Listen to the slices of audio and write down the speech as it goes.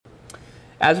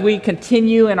As we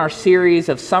continue in our series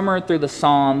of Summer Through the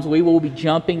Psalms, we will be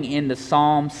jumping into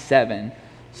Psalm 7.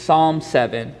 Psalm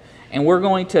 7. And we're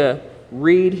going to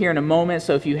read here in a moment,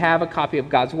 so if you have a copy of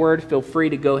God's Word, feel free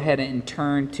to go ahead and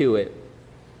turn to it.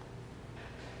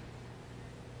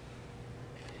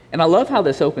 And I love how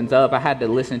this opens up. I had to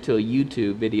listen to a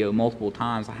YouTube video multiple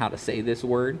times on how to say this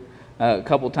word a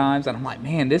couple times, and I'm like,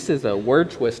 man, this is a word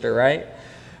twister, right?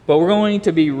 But we're going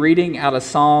to be reading out of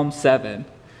Psalm 7.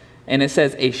 And it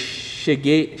says a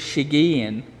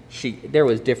Shigian, there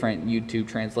was different YouTube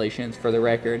translations for the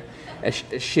record, a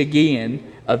Shigian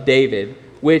of David,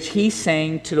 which he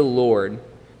sang to the Lord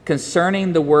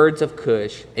concerning the words of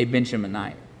Cush, a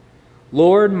Benjaminite.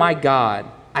 Lord my God,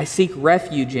 I seek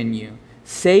refuge in you.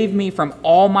 Save me from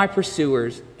all my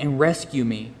pursuers and rescue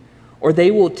me, or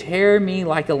they will tear me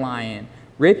like a lion,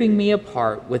 ripping me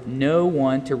apart with no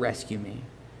one to rescue me.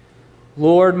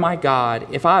 Lord my God,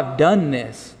 if I have done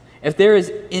this, if there is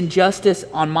injustice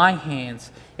on my hands,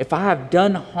 if I have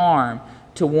done harm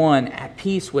to one at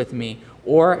peace with me,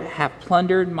 or have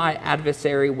plundered my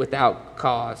adversary without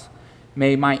cause,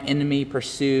 may my enemy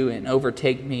pursue and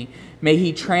overtake me. May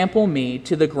he trample me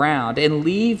to the ground and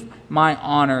leave my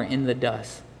honor in the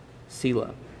dust.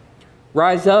 Selah.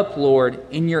 Rise up, Lord,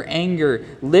 in your anger.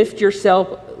 Lift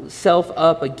yourself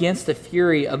up against the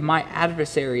fury of my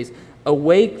adversaries.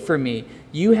 Awake for me.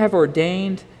 You have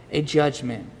ordained a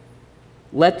judgment.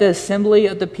 Let the assembly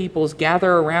of the peoples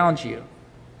gather around you.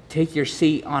 Take your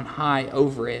seat on high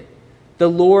over it. The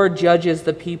Lord judges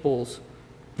the peoples,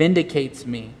 vindicates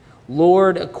me.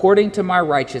 Lord, according to my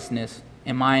righteousness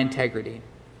and my integrity.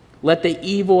 Let the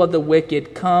evil of the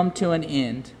wicked come to an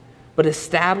end, but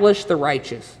establish the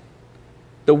righteous.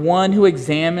 The one who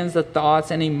examines the thoughts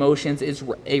and emotions is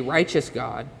a righteous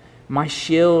God. My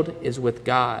shield is with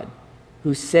God,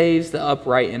 who saves the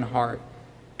upright in heart.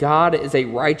 God is a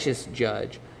righteous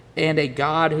judge and a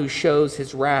God who shows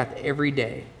his wrath every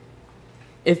day.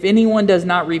 If anyone does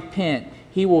not repent,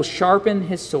 he will sharpen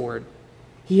his sword.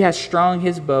 He has strung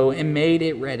his bow and made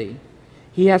it ready.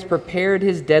 He has prepared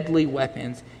his deadly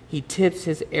weapons. He tips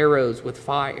his arrows with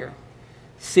fire.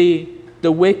 See,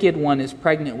 the wicked one is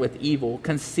pregnant with evil,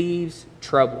 conceives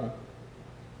trouble,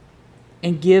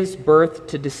 and gives birth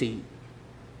to deceit.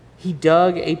 He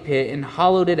dug a pit and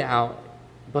hollowed it out,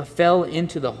 but fell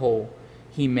into the hole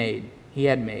he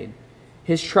had made.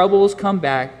 His troubles come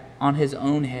back on his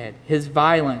own head. His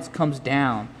violence comes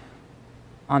down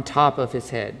on top of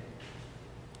his head.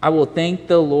 I will thank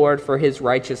the Lord for his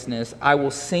righteousness. I will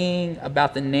sing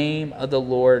about the name of the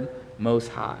Lord Most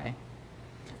High.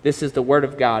 This is the word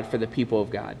of God for the people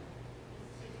of God.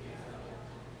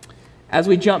 As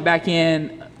we jump back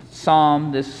in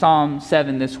Psalm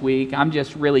 7 this week, I'm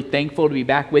just really thankful to be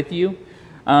back with you.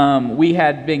 We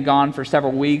had been gone for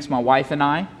several weeks, my wife and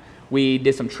I. We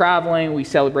did some traveling. We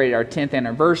celebrated our 10th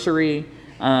anniversary.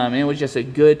 And it was just a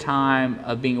good time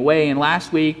of being away. And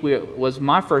last week was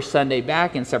my first Sunday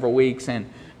back in several weeks.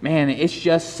 And man, it's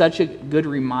just such a good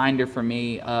reminder for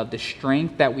me of the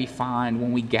strength that we find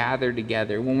when we gather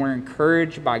together, when we're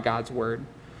encouraged by God's word.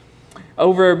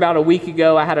 Over about a week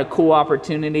ago, I had a cool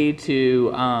opportunity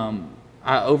to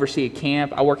oversee a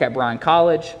camp. I work at Bryan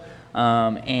College.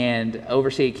 And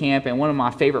oversee a camp, and one of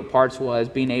my favorite parts was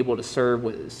being able to serve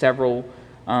with several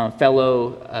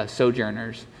fellow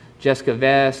sojourners. Jessica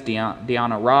Vest,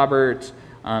 Deanna Roberts,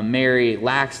 Mary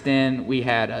Laxton, we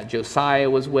had Josiah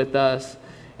was with us,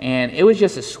 and it was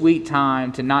just a sweet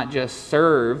time to not just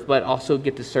serve, but also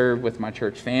get to serve with my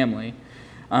church family.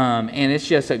 And it's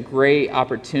just a great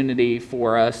opportunity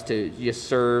for us to just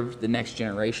serve the next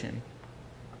generation.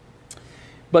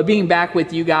 But being back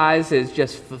with you guys is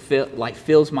just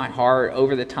fills my heart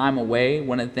over the time away.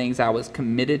 One of the things I was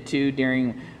committed to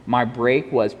during my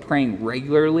break was praying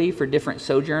regularly for different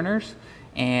sojourners.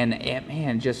 And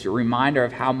man, just a reminder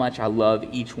of how much I love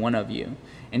each one of you.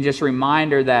 And just a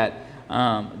reminder that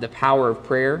the power of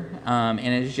prayer, and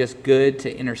it's just good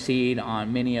to intercede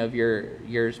on many of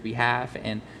yours behalf.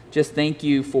 And just thank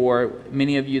you for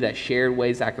many of you that shared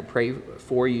ways I could pray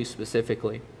for you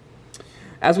specifically.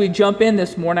 As we jump in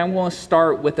this morning, I want to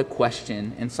start with a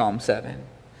question in Psalm 7.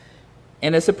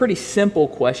 And it's a pretty simple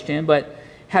question, but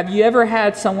have you ever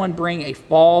had someone bring a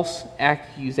false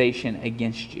accusation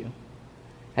against you?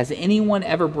 Has anyone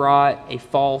ever brought a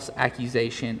false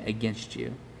accusation against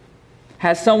you?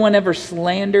 Has someone ever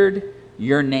slandered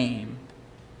your name?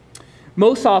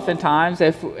 Most oftentimes,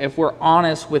 if we're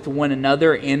honest with one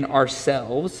another and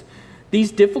ourselves,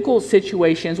 these difficult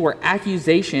situations where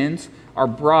accusations are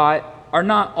brought are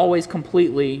not always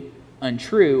completely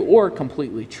untrue or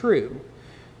completely true,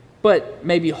 but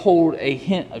maybe hold a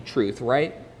hint of truth,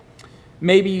 right?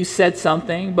 Maybe you said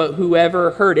something, but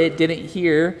whoever heard it didn't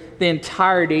hear the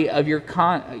entirety of your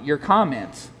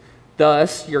comments.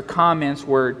 Thus, your comments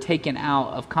were taken out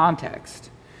of context.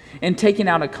 And taken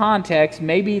out of context,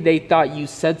 maybe they thought you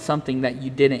said something that you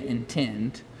didn't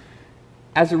intend.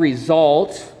 As a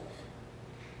result,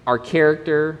 our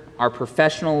character, our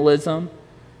professionalism,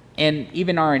 and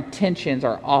even our intentions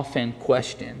are often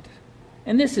questioned.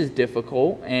 And this is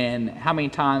difficult. And how many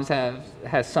times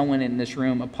has someone in this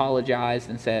room apologized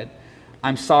and said,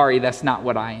 "I'm sorry, that's not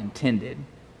what I intended"?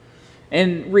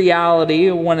 In reality,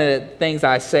 one of the things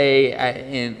I say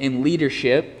in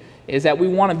leadership is that we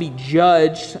want to be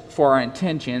judged for our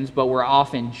intentions, but we're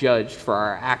often judged for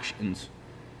our actions.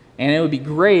 And it would be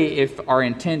great if our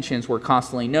intentions were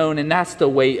constantly known, and that's the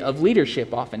weight of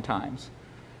leadership oftentimes.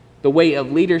 The weight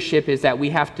of leadership is that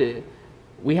we have to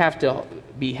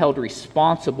be held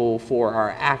responsible for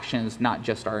our actions, not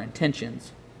just our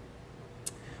intentions.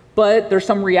 But there's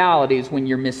some realities when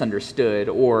you're misunderstood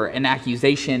or an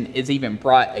accusation is even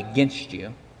brought against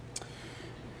you.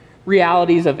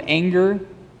 Realities of anger,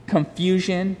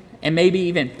 confusion, and maybe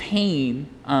even pain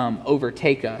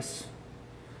overtake us.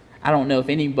 I don't know if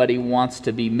anybody wants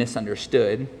to be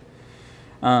misunderstood.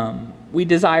 We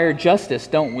desire justice,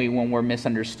 don't we, when we're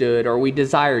misunderstood, or we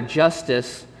desire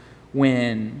justice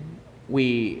when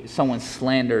someone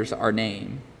slanders our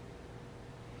name.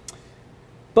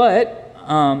 But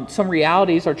some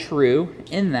realities are true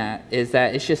in that, is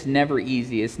that it's just never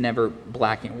easy, it's never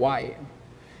black and white.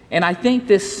 And I think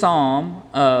this psalm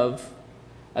of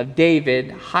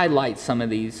David highlights some of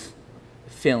these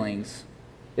feelings.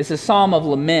 It's a psalm of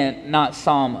lament, not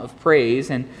psalm of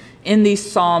praise. And in these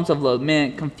psalms of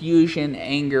lament, confusion,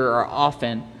 anger are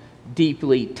often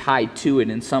deeply tied to it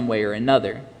in some way or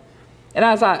another. And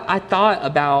as I thought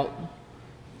about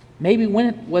maybe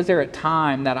when was there a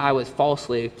time that I was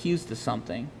falsely accused of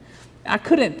something, I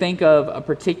couldn't think of a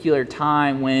particular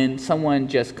time when someone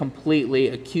just completely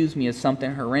accused me of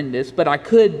something horrendous, but I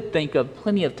could think of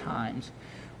plenty of times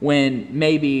when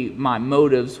maybe my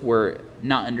motives were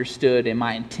not understood and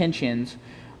my intentions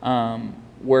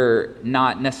were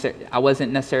not necessarily, I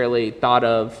wasn't necessarily thought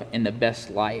of in the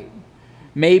best light.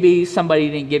 Maybe somebody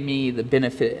didn't give me the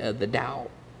benefit of the doubt.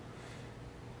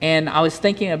 And I was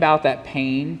thinking about that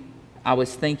pain. I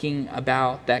was thinking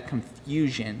about that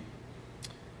confusion.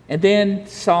 And then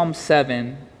Psalm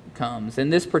 7 comes.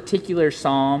 And this particular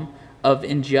psalm of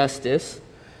injustice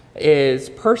is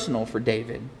personal for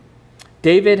David.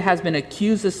 David has been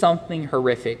accused of something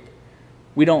horrific.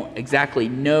 We don't exactly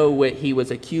know what he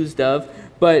was accused of,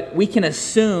 but we can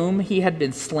assume he had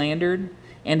been slandered,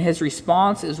 and his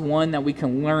response is one that we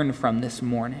can learn from this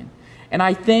morning. And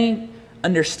I think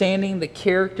understanding the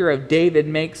character of David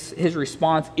makes his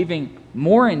response even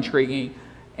more intriguing.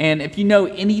 And if you know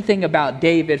anything about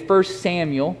David, 1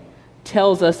 Samuel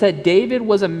tells us that David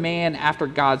was a man after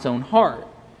God's own heart.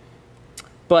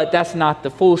 But that's not the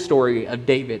full story of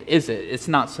David, is it? It's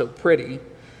not so pretty.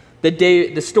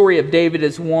 The story of David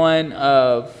is one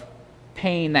of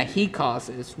pain that he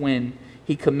causes when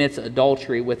he commits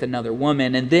adultery with another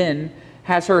woman and then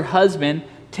has her husband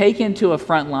taken to a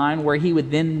front line where he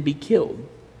would then be killed.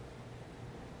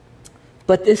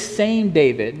 But this same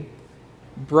David,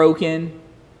 broken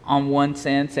on one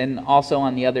sense and also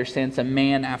on the other sense, a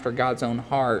man after God's own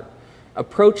heart,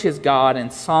 approaches God in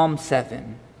Psalm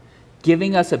 7,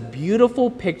 giving us a beautiful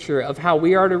picture of how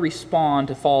we are to respond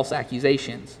to false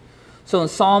accusations. So in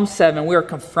Psalm 7, we are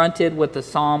confronted with the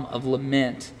psalm of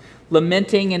lament.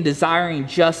 Lamenting and desiring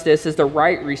justice is the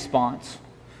right response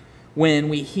when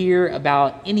we hear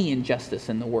about any injustice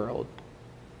in the world.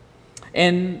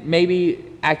 And maybe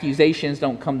accusations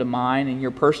don't come to mind in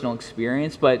your personal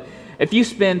experience, but if you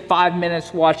spend 5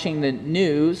 minutes watching the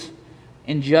news,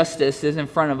 injustice is in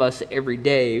front of us every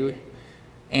day,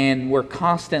 and we're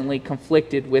constantly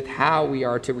conflicted with how we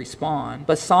are to respond.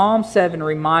 But Psalm 7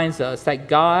 reminds us that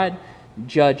God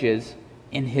judges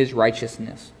in his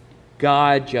righteousness.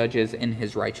 God judges in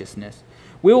his righteousness.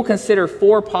 We will consider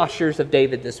 4 postures of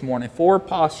David this morning, 4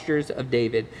 postures of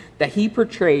David that he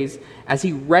portrays as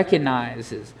he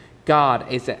recognizes God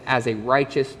as a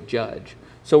righteous judge.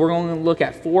 So we're going to look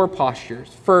at 4 postures.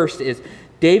 First is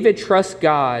David trusts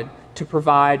God to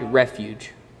provide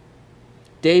refuge.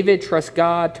 David trusts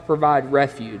God to provide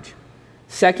refuge.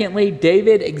 Secondly,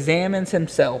 David examines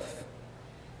himself.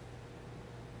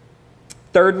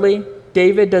 Thirdly,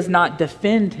 David does not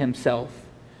defend himself.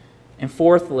 And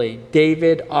fourthly,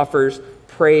 David offers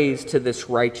praise to this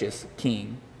righteous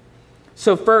king.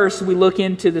 So first, we look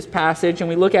into this passage and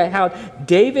we look at how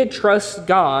David trusts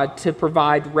God to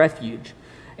provide refuge.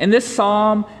 And this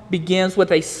psalm begins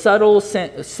with a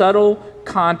subtle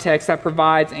context that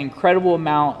provides an incredible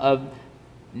amount of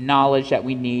knowledge that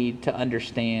we need to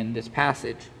understand this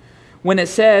passage. When it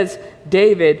says,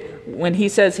 David, when he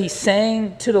says he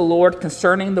sang to the Lord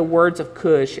concerning the words of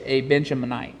Cush, a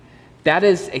Benjaminite, that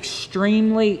is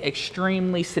extremely,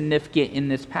 extremely significant in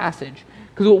this passage.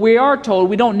 Because what we are told,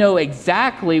 we don't know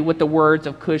exactly what the words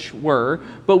of Cush were,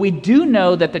 but we do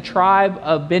know that the tribe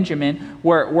of Benjamin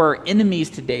were enemies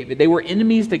to David. They were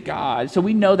enemies to God. So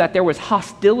we know that there was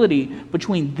hostility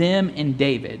between them and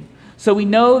David. So we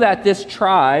know that this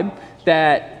tribe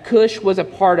that Cush was a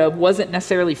part of wasn't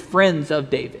necessarily friends of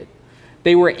David.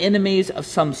 They were enemies of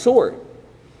some sort.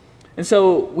 And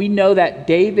so we know that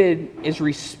David is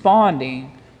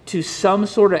responding to some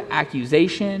sort of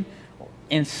accusation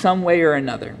in some way or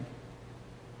another.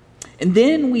 And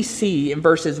then we see in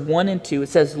verses 1 and 2, it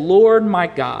says, Lord my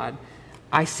God,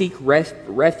 I seek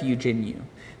refuge in you.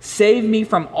 Save me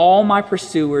from all my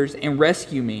pursuers and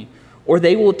rescue me, or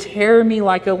they will tear me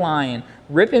like a lion,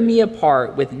 ripping me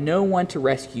apart with no one to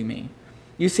rescue me.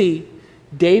 You see,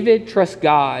 David trusts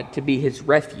God to be his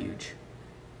refuge.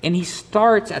 And he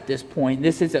starts at this point.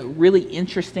 This is a really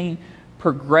interesting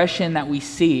progression that we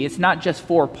see. It's not just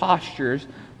 4 postures,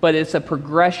 but it's a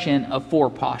progression of 4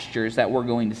 postures that we're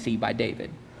going to see by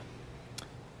David.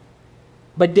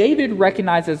 But David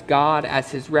recognizes God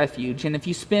as his refuge. And if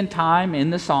you spend time in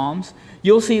the Psalms,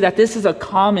 you'll see that this is a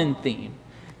common theme.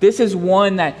 This is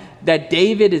one that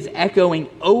David is echoing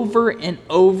over and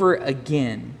over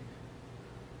again.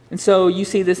 And so you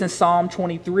see this in Psalm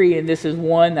 23, and this is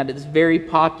one that is very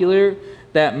popular,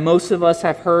 that most of us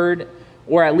have heard,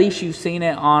 or at least you've seen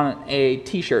it on a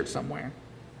t-shirt somewhere.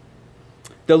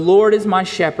 The Lord is my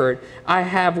shepherd. I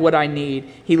have what I need.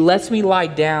 He lets me lie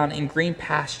down in green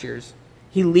pastures.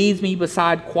 He leads me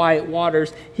beside quiet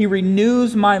waters. He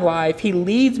renews my life. He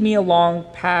leads me along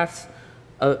paths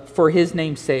for his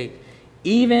name's sake.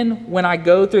 Even when I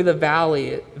go through the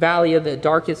valley of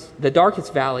the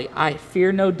darkest valley, I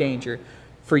fear no danger,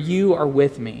 for you are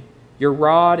with me. Your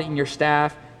rod and your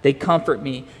staff, they comfort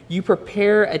me. You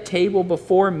prepare a table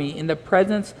before me in the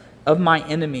presence of my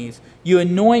enemies. You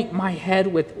anoint my head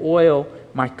with oil,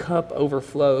 my cup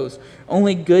overflows.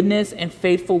 Only goodness and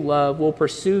faithful love will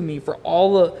pursue me for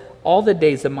all the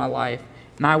days of my life,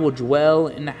 and I will dwell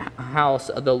in the house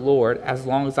of the Lord as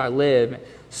long as I live.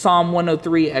 Psalm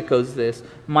 103 echoes this.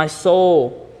 My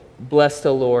soul, bless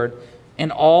the Lord,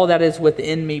 and all that is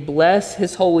within me, bless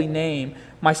his holy name.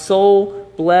 My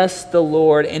soul, bless the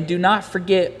Lord, and do not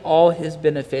forget all his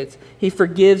benefits. He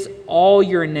forgives all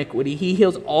your iniquity. He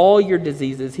heals all your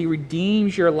diseases. He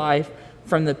redeems your life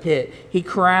from the pit. He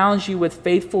crowns you with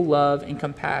faithful love and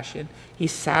compassion. He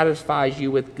satisfies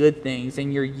you with good things,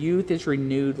 and your youth is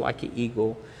renewed like an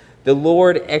eagle. The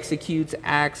Lord executes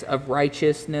acts of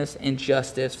righteousness and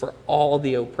justice for all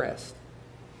the oppressed.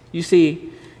 You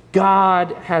see,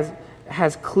 God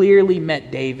has clearly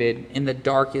met David in the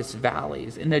darkest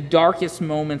valleys, in the darkest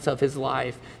moments of his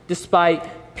life.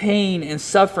 Despite pain and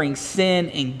suffering, sin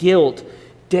and guilt,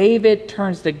 David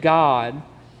turns to God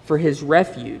for his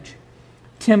refuge.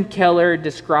 Tim Keller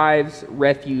describes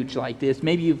refuge like this.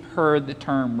 Maybe you've heard the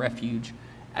term refuge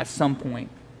at some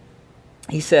point.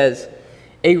 He says,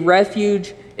 a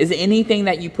refuge is anything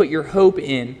that you put your hope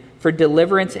in for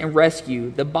deliverance and rescue.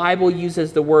 The Bible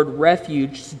uses the word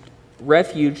refuge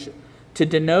to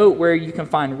denote where you can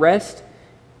find rest,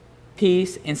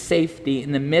 peace, and safety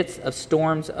in the midst of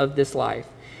storms of this life.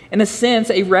 In a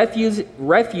sense, a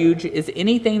refuge is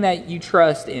anything that you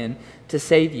trust in to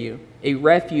save you. A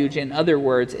refuge, in other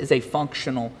words, is a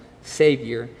functional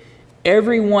savior.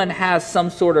 Everyone has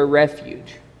some sort of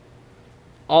refuge.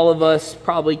 All of us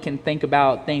probably can think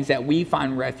about things that we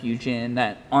find refuge in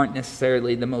that aren't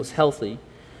necessarily the most healthy.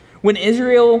 When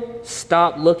Israel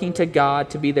stopped looking to God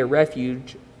to be their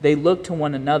refuge, they looked to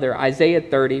one another. Isaiah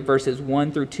 30, verses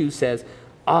 1 through 2 says,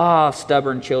 Ah,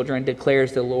 stubborn children,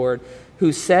 declares the Lord,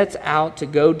 who sets out to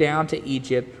go down to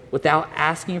Egypt without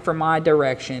asking for my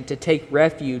direction, to take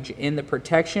refuge in the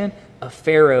protection of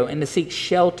Pharaoh and to seek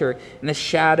shelter in the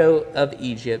shadow of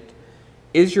Egypt.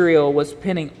 Israel was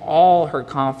pinning all her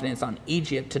confidence on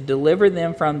Egypt to deliver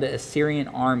them from the Assyrian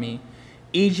army.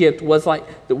 Egypt was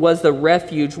the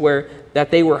refuge that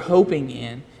they were hoping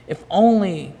in. If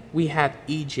only we have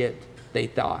Egypt, they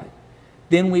thought,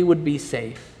 then we would be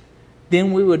safe.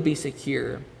 Then we would be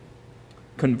secure.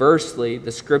 Conversely,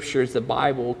 the scriptures, the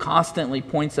Bible, constantly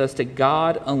points us to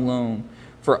God alone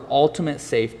for ultimate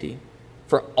safety,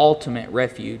 for ultimate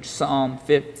refuge. Psalm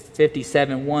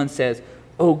 57:1 says,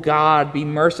 O God, be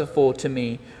merciful to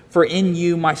me, for in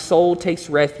you my soul takes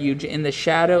refuge. In the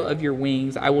shadow of your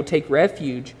wings I will take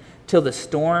refuge till the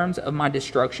storms of my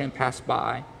destruction pass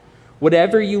by.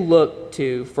 Whatever you look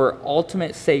to for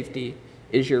ultimate safety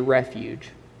is your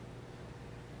refuge.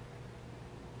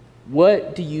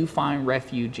 What do you find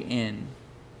refuge in?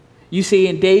 You see,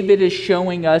 and David is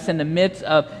showing us in the midst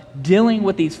of dealing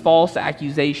with these false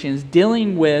accusations,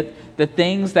 dealing with the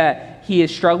things that he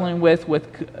is struggling with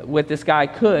this guy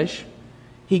Cush,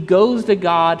 he goes to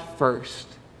God first,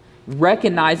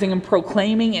 recognizing and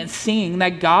proclaiming and seeing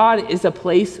that God is a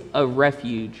place of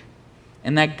refuge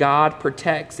and that God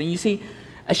protects. And you see,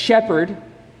 a shepherd,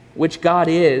 which God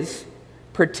is,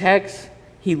 protects,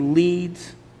 he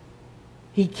leads,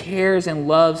 he cares and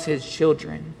loves his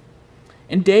children.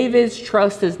 And David's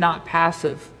trust is not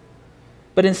passive,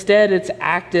 but instead it's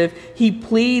active. He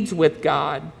pleads with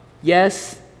God.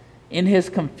 Yes, in his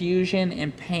confusion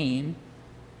and pain,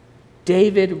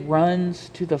 David runs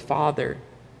to the Father.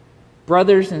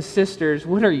 Brothers and sisters,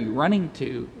 what are you running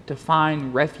to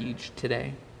find refuge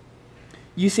today?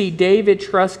 You see, David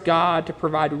trusts God to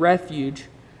provide refuge.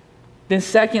 Then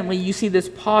secondly, you see this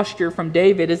posture from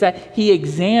David is that he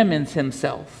examines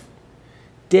himself.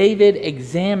 David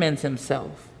examines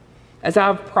himself. As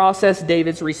I've processed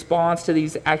David's response to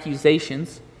these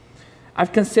accusations,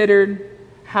 I've considered,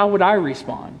 how would I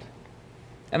respond?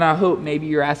 And I hope maybe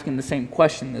you're asking the same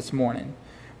question this morning.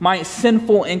 My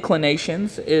sinful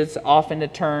inclinations is often to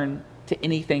turn to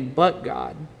anything but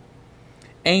God.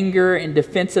 Anger and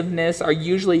defensiveness are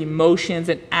usually emotions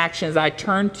and actions I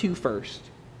turn to first.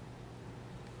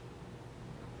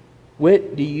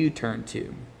 What do you turn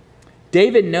to?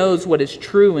 David knows what is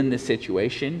true in this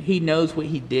situation. He knows what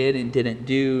he did and didn't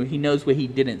do. He knows what he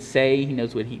didn't say. He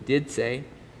knows what he did say.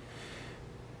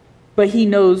 But he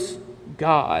knows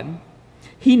God.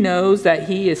 He knows that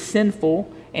he is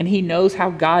sinful, and he knows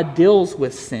how God deals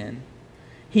with sin.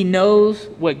 He knows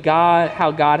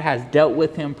how God has dealt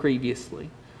with him previously.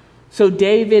 So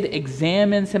David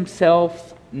examines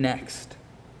himself next.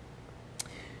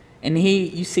 And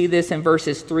you see this in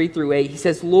verses 3 through 8. He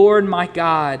says, Lord my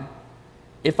God,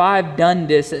 if I have done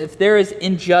this, if there is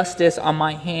injustice on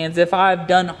my hands, if I have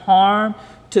done harm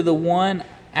to the one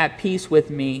at peace with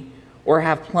me, or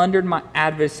have plundered my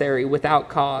adversary without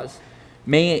cause,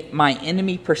 may my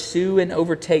enemy pursue and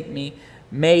overtake me.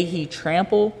 May he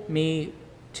trample me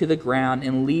to the ground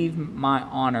and leave my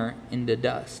honor in the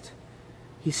dust.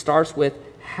 He starts with,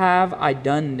 have I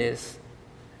done this?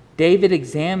 David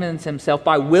examines himself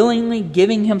by willingly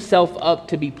giving himself up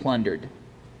to be plundered.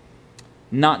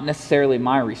 Not necessarily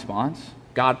my response.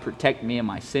 God, protect me in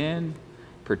my sin.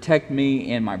 Protect me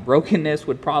in my brokenness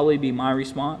would probably be my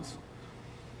response.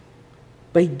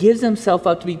 But he gives himself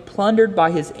up to be plundered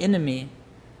by his enemy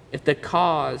if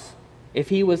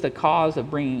he was the cause of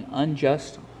bringing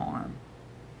unjust harm.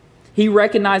 He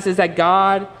recognizes that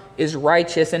God is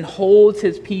righteous and holds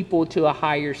his people to a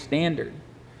higher standard.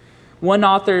 One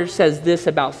author says this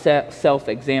about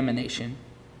self-examination.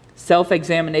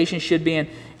 Self-examination should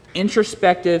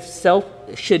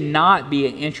not be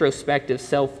an introspective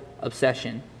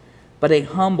self-obsession, but a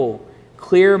humble,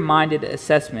 clear-minded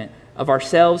assessment of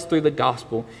ourselves through the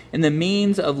gospel and the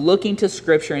means of looking to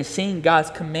Scripture and seeing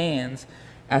God's commands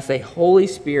as the Holy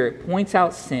Spirit points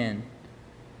out sin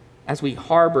as we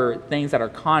harbor things that are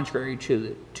contrary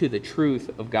to the truth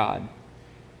of God.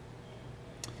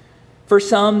 For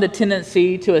some, the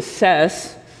tendency to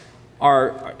assess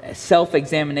our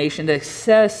self-examination, to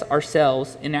assess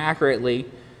ourselves inaccurately,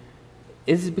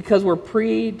 is because we're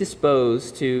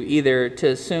predisposed to either to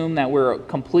assume that we're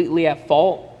completely at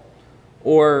fault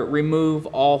or remove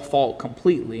all fault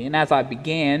completely. And as I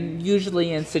began,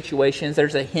 usually in situations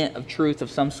there's a hint of truth of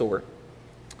some sort.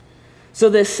 So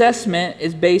the assessment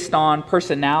is based on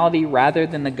personality rather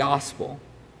than the gospel.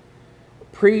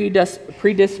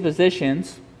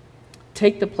 Predispositions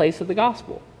take the place of the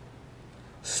gospel.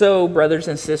 So, brothers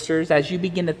and sisters, as you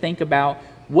begin to think about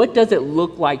what does it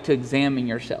look like to examine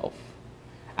yourself,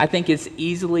 I think you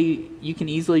can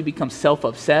easily become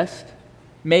self-obsessed.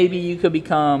 Maybe you could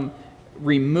become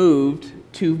removed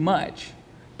too much.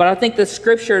 But I think the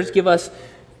Scriptures give us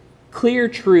clear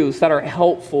truths that are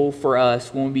helpful for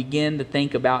us when we begin to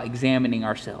think about examining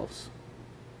ourselves.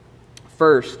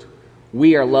 First,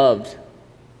 we are loved.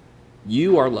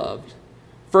 You are loved.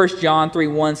 1 John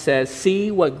 3:1 says,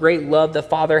 see what great love the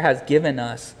Father has given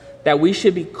us, that we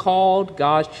should be called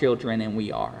God's children, and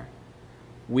we are.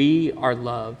 We are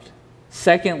loved.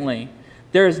 Secondly,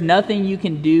 there is nothing you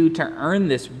can do to earn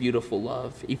this beautiful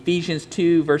love. Ephesians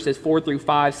 2 verses 4 through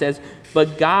 5 says,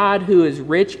 but God, who is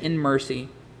rich in mercy,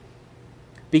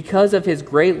 because of his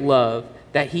great love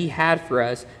that he had for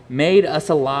us, made us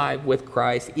alive with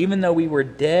Christ, even though we were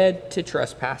dead to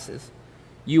trespasses.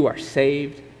 You are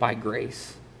saved by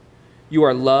grace. You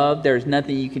are loved. There's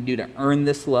nothing you can do to earn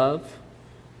this love.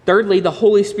 Thirdly, the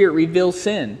Holy Spirit reveals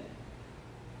sin.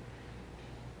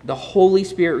 The Holy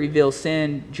Spirit reveals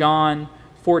sin. John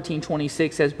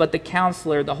 14:26 says, "But the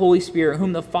Counselor, the Holy Spirit,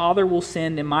 whom the Father will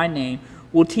send in my name,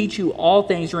 will teach you all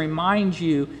things, remind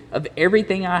you of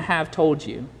everything I have told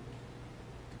you."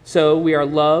 So we are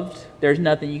loved. There's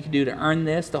nothing you can do to earn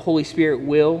this. The Holy Spirit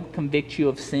will convict you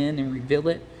of sin and reveal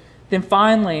it. Then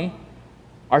finally,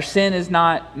 our sin is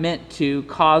not meant to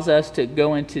cause us to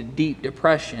go into deep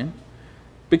depression,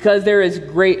 because there is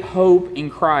great hope in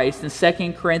Christ. And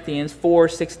 2 Corinthians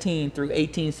 4:16 through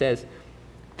 18 says,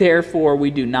 "Therefore we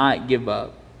do not give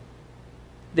up.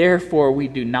 Therefore we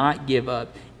do not give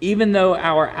up. Even though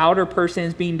our outer person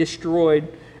is being destroyed,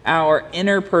 our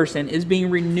inner person is being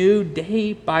renewed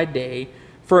day by day.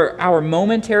 For our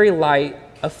momentary light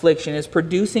affliction is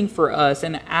producing for us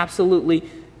an absolutely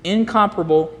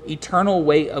incomparable eternal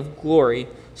weight of glory.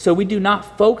 So we do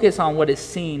not focus on what is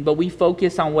seen, but we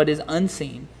focus on what is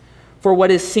unseen. For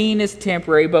what is seen is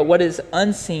temporary, but what is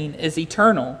unseen is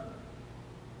eternal."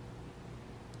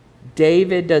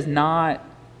 David does not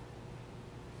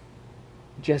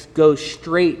just go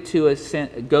straight to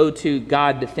go to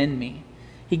God, defend me.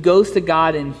 He goes to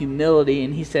God in humility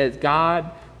and he says, "God,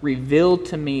 reveal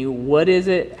to me, what is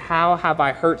it? How have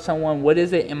I hurt someone? What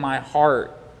is it in my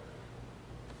heart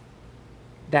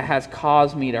that has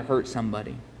caused me to hurt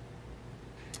somebody?"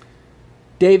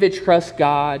 David trusts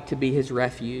God to be his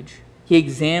refuge. He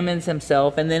examines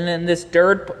himself, and then in this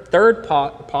third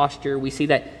posture, we see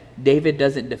that David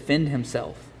doesn't defend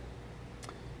himself.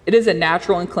 It is a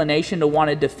natural inclination to want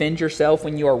to defend yourself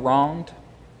when you are wronged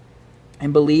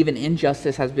and believe an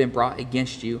injustice has been brought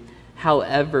against you.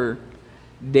 However,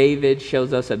 David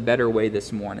shows us a better way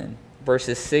this morning.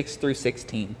 Verses 6 through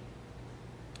 16.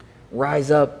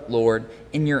 "Rise up, Lord,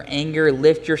 in your anger,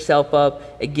 lift yourself up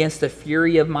against the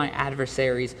fury of my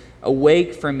adversaries.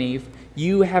 Awake for me,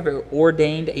 you have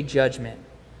ordained a judgment.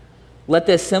 Let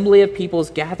the assembly of peoples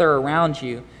gather around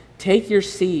you. Take your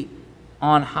seat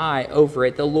on high over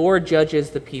it. The Lord judges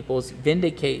the peoples.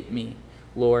 Vindicate me,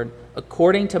 Lord,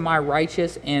 according to my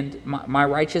righteousness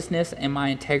and my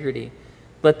integrity.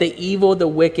 Let the evil of the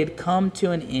wicked come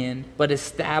to an end, but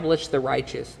establish the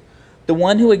righteous. The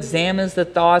one who examines the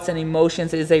thoughts and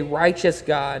emotions is a righteous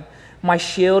God. My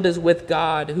shield is with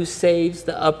God, who saves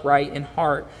the upright in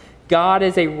heart. God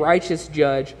is a righteous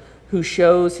judge who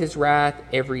shows his wrath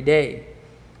every day.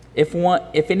 If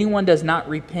anyone does not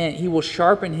repent, he will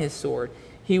sharpen his sword.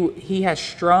 He has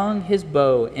strung his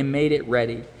bow and made it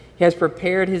ready. He has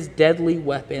prepared his deadly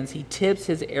weapons. He tips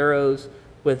his arrows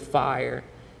with fire.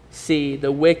 See,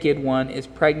 the wicked one is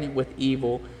pregnant with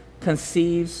evil,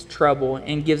 conceives trouble,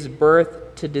 and gives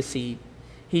birth to deceit.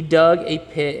 He dug a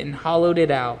pit and hollowed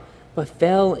it out, but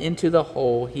fell into the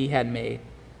hole he had made.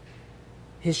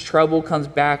 His trouble comes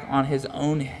back on his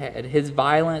own head. His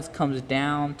violence comes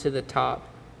down to the top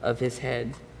of his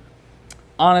head."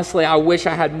 Honestly, I wish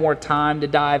I had more time to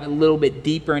dive a little bit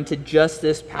deeper into just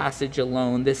this passage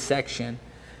alone, this section.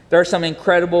 There are some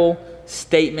incredible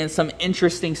statements, some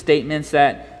interesting statements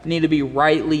that need to be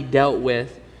rightly dealt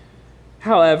with.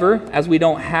 However, as we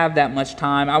don't have that much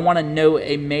time, I want to note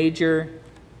a major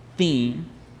theme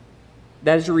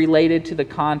that is related to the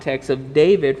context of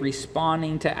David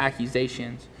responding to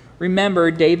accusations.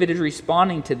 Remember, David is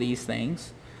responding to these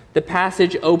things. The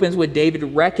passage opens with David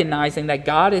recognizing that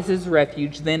God is his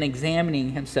refuge, then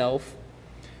examining himself.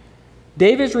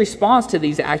 David's response to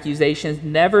these accusations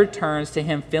never turns to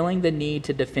him feeling the need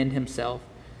to defend himself.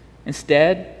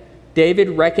 Instead, David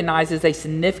recognizes a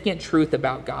significant truth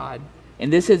about God.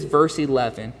 And this is verse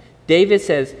 11. David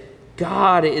says,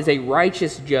 "God is a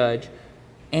righteous judge,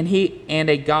 and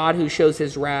a God who shows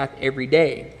his wrath every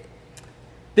day."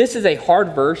 This is a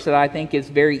hard verse that I think is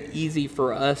very easy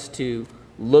for us to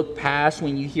look past.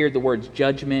 When you hear the words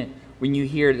judgment, when you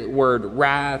hear the word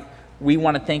wrath, we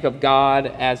want to think of God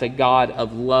as a God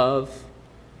of love.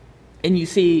 And you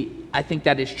see, I think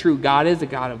that is true. God is a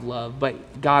God of love,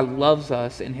 but God loves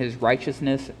us in his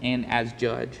righteousness and as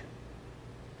judge.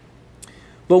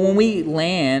 But when we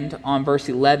land on verse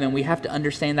 11, we have to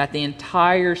understand that the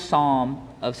entire Psalm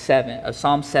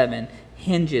 7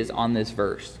 hinges on this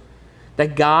verse.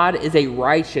 That God is a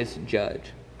righteous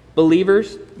judge.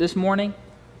 Believers, this morning,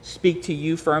 speak to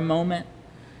you for a moment.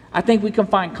 I think we can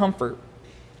find comfort.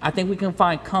 I think we can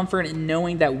find comfort in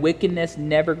knowing that wickedness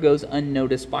never goes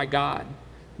unnoticed by God,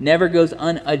 never goes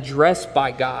unaddressed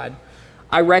by God.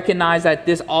 I recognize that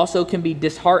this also can be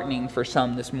disheartening for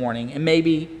some this morning, and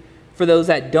maybe for those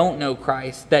that don't know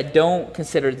Christ, that don't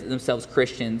consider themselves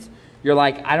Christians. You're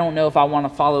like, I don't know if I want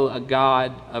to follow a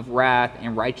God of wrath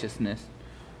and righteousness.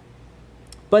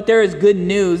 But there is good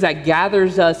news that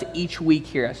gathers us each week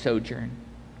here at Sojourn.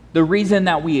 The reason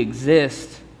that we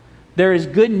exist, there is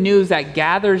good news that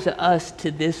gathers us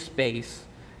to this space.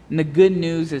 And the good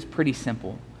news is pretty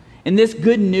simple. And this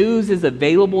good news is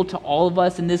available to all of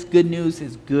us, and this good news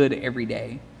is good every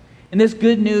day. And this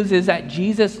good news is that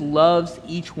Jesus loves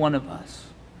each one of us.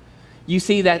 You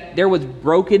see that there was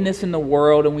brokenness in the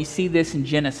world, and we see this in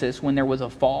Genesis when there was a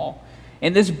fall.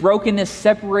 And this brokenness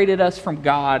separated us from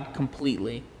God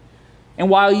completely. And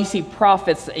while you see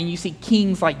prophets and you see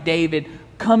kings like David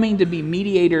coming to be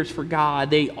mediators for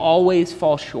God, they always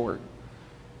fall short.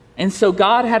 And so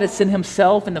God had to send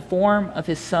himself in the form of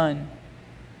his son.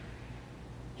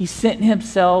 He sent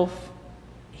himself,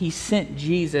 he sent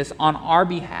Jesus on our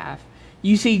behalf.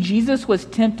 You see, Jesus was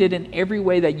tempted in every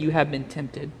way that you have been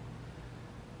tempted.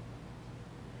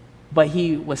 But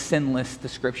he was sinless, the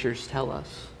scriptures tell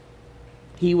us.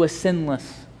 He was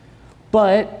sinless.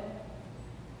 But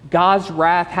God's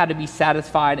wrath had to be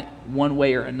satisfied one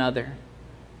way or another.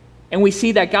 And we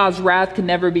see that God's wrath can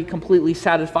never be completely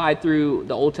satisfied through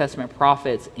the Old Testament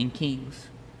prophets and kings.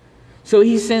 So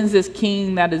he sends this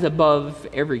king that is above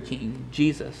every king,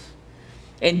 Jesus.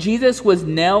 And Jesus was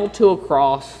nailed to a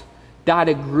cross, died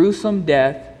a gruesome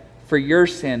death for your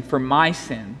sin, for my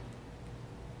sin.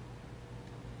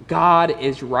 God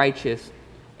is righteous,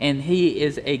 and he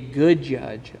is a good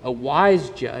judge, a wise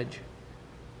judge.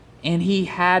 And he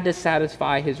had to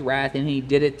satisfy his wrath, and he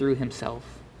did it through himself.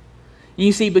 And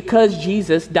you see, because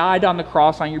Jesus died on the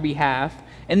cross on your behalf,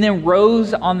 and then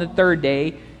rose on the third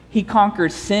day, he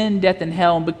conquered sin, death, and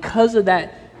hell. And because of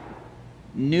that,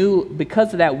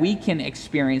 we can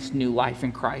experience new life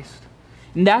in Christ.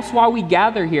 And that's why we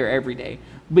gather here every day.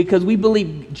 Because we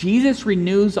believe Jesus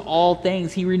renews all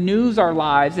things. He renews our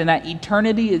lives, and that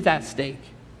eternity is at stake.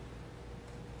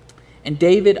 And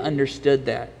David understood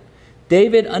that.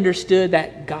 David understood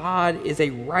that God is a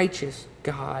righteous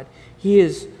God. He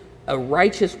is a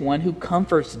righteous one who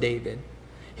comforts David.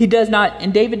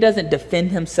 And David doesn't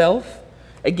defend himself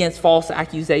against false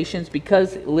accusations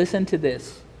because, listen to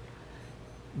this,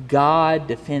 God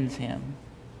defends him.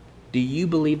 Do you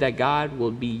believe that God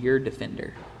will be your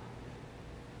defender?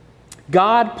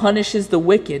 God punishes the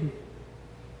wicked.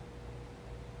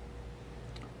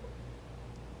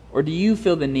 Or do you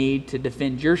feel the need to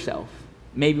defend yourself?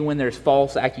 Maybe when there's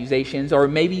false accusations, or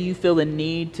maybe you feel the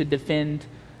need to defend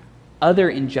other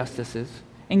injustices.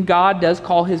 And God does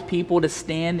call his people to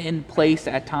stand in place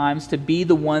at times to be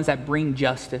the ones that bring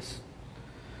justice.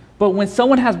 But when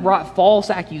someone has brought false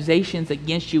accusations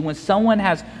against you, when someone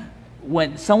has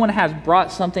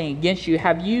brought something against you,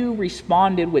 have you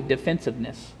responded with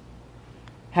defensiveness?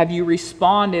 Have you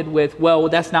responded with, well,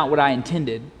 that's not what I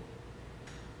intended?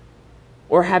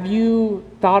 Or have you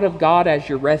thought of God as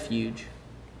your refuge?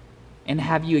 And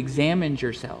have you examined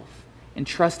yourself and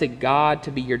trusted God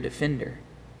to be your defender?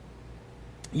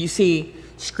 You see,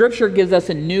 Scripture gives us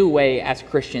a new way as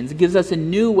Christians. It gives us a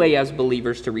new way as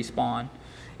believers to respond.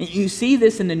 And you see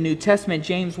this in the New Testament.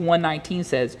 James 1:19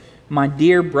 says, "My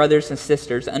dear brothers and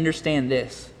sisters, understand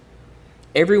this.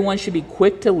 Everyone should be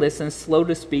quick to listen, slow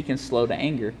to speak, and slow to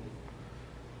anger."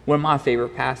 One of my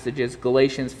favorite passages,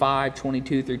 Galatians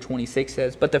 5:22 through 26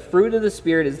 says, "But the fruit of the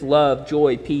Spirit is love,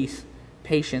 joy, peace,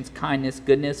 patience, kindness,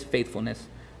 goodness, faithfulness,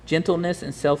 gentleness,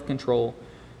 and self-control.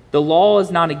 The law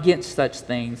is not against such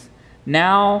things.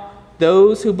 Now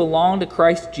those who belong to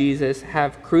Christ Jesus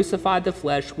have crucified the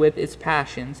flesh with its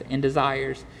passions and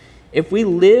desires. If we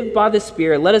live by the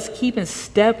Spirit, let us keep in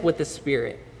step with the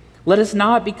Spirit. Let us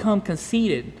not become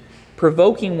conceited,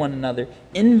 provoking one another,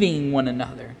 envying one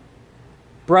another."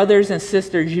 Brothers and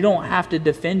sisters, you don't have to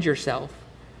defend yourself.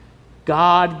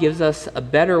 God gives us a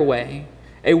better way,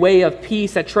 a way of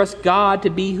peace that trusts God to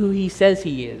be who he says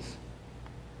he is,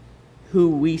 who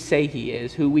we say he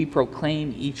is, who we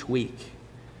proclaim each week.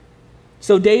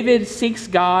 So David seeks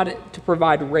God to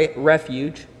provide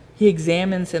refuge. He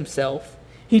examines himself.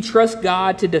 He trusts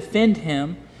God to defend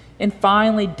him. And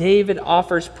finally, David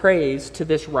offers praise to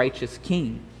this righteous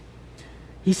king.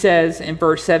 He says in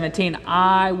verse 17,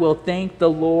 "I will thank the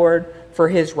Lord for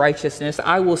his righteousness.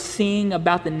 I will sing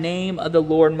about the name of the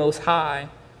Lord Most High."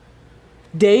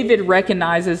 David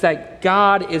recognizes that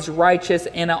God is righteous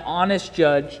and an honest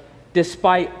judge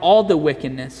despite all the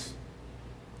wickedness.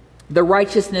 The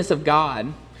righteousness of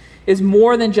God is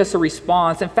more than just a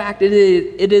response. In fact, it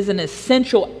is an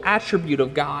essential attribute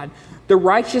of God. The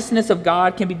righteousness of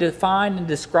God can be defined and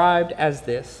described as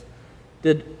this.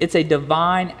 It's a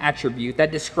divine attribute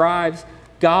that describes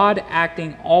God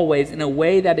acting always in a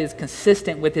way that is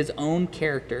consistent with his own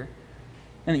character.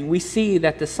 And we see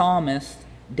that the psalmist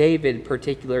David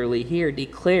particularly here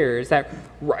declares that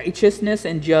righteousness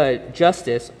and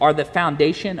justice are the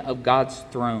foundation of God's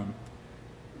throne.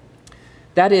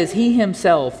 That is, he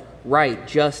himself right,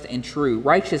 just, and true.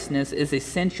 Righteousness is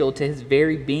essential to his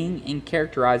very being and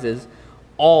characterizes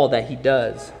all that he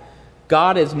does.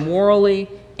 God is morally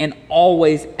and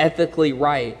always ethically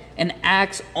right and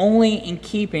acts only in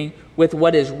keeping with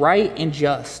what is right and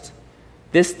just.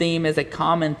 This theme is a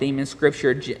common theme in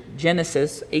Scripture.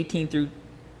 Genesis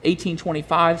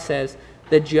 18:25 says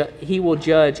that he will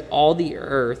judge all the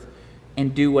earth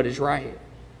and do what is right.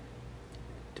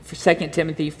 2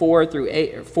 Timothy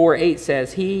 4:8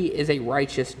 says he is a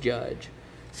righteous judge.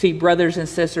 See, brothers and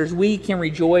sisters, we can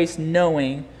rejoice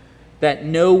knowing that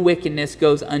no wickedness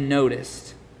goes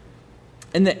unnoticed.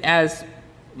 And as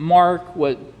Mark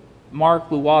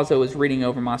Luazzo was reading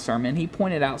over my sermon, he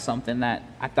pointed out something that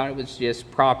I thought it was just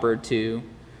proper to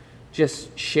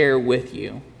just share with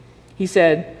you. He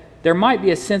said, there might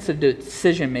be a sense of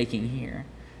decision making here.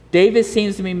 David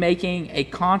seems to be making a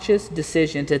conscious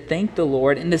decision to thank the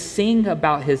Lord and to sing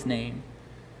about his name.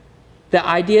 The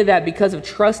idea that because of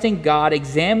trusting God,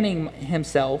 examining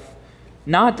himself,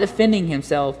 not defending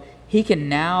himself, he can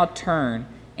now turn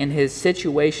and his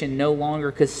situation no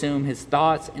longer consume his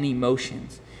thoughts and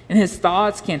emotions. And his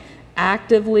thoughts can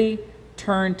actively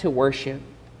turn to worship.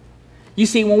 You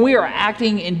see, when we are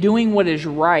acting and doing what is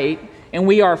right, and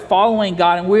we are following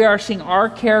God, and we are seeing our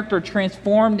character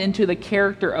transformed into the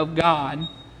character of God,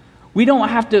 we don't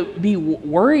have to be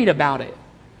worried about it.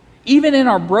 Even in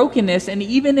our brokenness and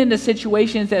even in the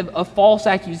situations of false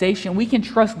accusation, we can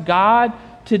trust God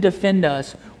to defend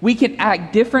us. We can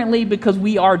act differently because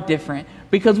we are different,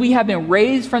 because we have been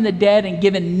raised from the dead and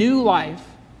given new life.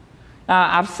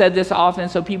 I've said this often,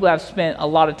 so people have spent a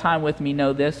lot of time with me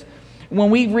know this. When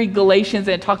we read Galatians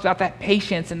and it talks about that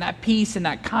patience and that peace and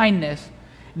that kindness,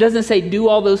 it doesn't say do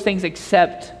all those things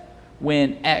except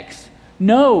when X.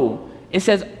 No, it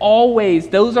says always.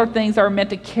 Those are things that are meant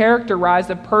to characterize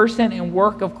the person and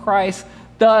work of Christ.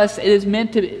 Thus,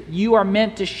 you are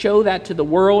meant to show that to the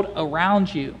world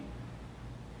around you.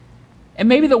 And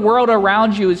maybe the world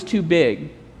around you is too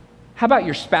big. How about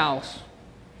your spouse?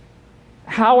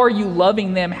 How are you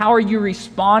loving them? How are you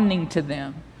responding to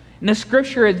them? And the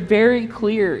Scripture is very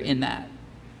clear in that.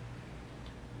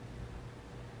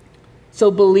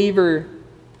 So, believer,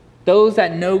 those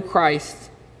that know Christ,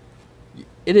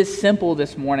 it is simple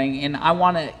this morning, and I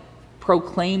want to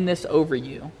proclaim this over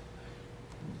you.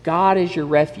 God is your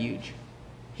refuge.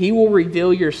 He will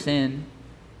reveal your sin.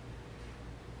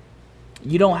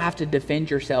 You don't have to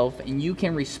defend yourself, and you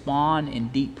can respond in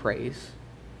deep praise.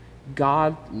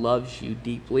 God loves you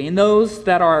deeply. And those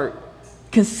that are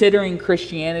considering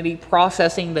Christianity,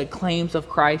 processing the claims of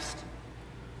Christ,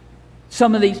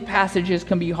 some of these passages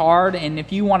can be hard, and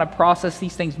if you want to process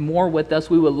these things more with us,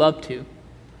 we would love to.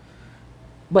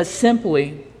 But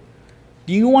simply,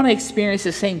 do you want to experience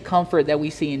the same comfort that we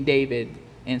see in David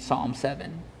in Psalm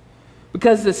 7?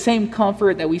 Because the same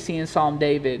comfort that we see in Psalm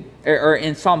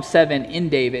 7 in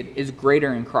David is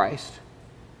greater in Christ.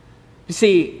 You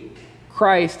see,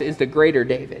 Christ is the greater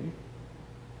David.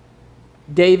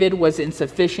 David was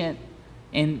insufficient,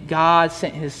 and God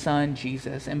sent his son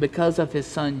Jesus. And because of his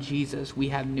son Jesus, we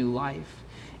have new life.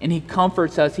 And he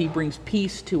comforts us. He brings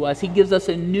peace to us. He gives us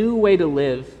a new way to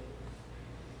live.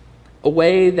 A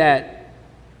way that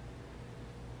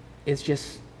is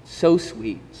just so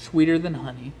sweet, sweeter than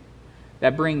honey,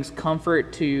 that brings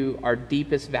comfort to our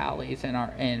deepest valleys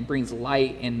and brings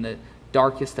light in the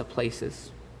darkest of places.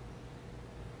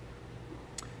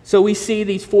 So we see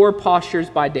these 4 postures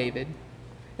by David.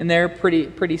 And they're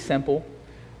pretty simple.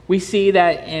 We see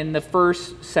that in the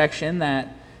first section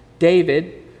that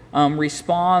David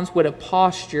responds with a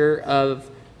posture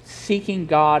of seeking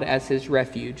God as his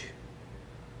refuge.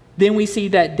 Then we see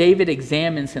that David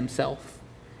examines himself.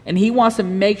 And he wants to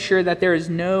make sure that there is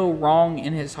no wrong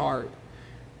in his heart.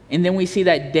 And then we see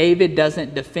that David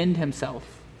doesn't defend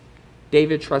himself.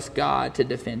 David trusts God to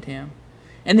defend him.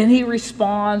 And then he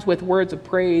responds with words of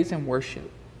praise and worship.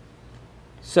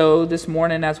 So this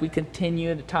morning, as we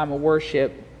continue the time of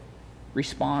worship,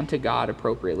 respond to God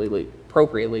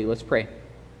appropriately. Let's pray.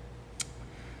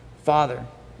 Father,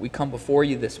 we come before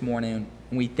you this morning,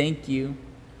 and we thank you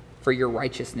for your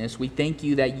righteousness. We thank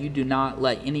you that you do not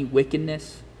let any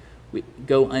wickedness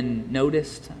go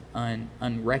unnoticed,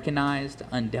 unrecognized,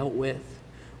 undealt with.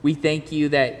 We thank you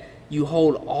that you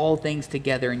hold all things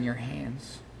together in your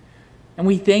hands. And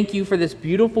we thank you for this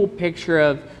beautiful picture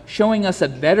of showing us a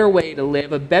better way to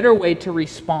live, a better way to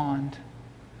respond.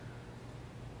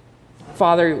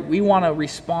 Father, we want to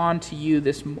respond to you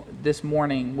this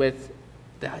morning with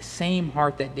the same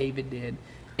heart that David did.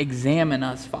 examine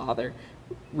us, Father.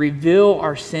 Reveal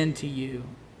our sin to you,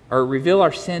 or reveal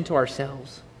our sin to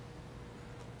ourselves,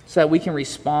 so that we can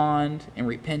respond in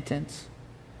repentance,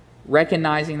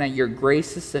 recognizing that your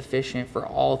grace is sufficient for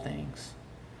all things.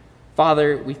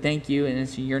 Father, we thank you, and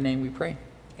it's in your name we pray.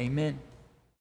 Amen.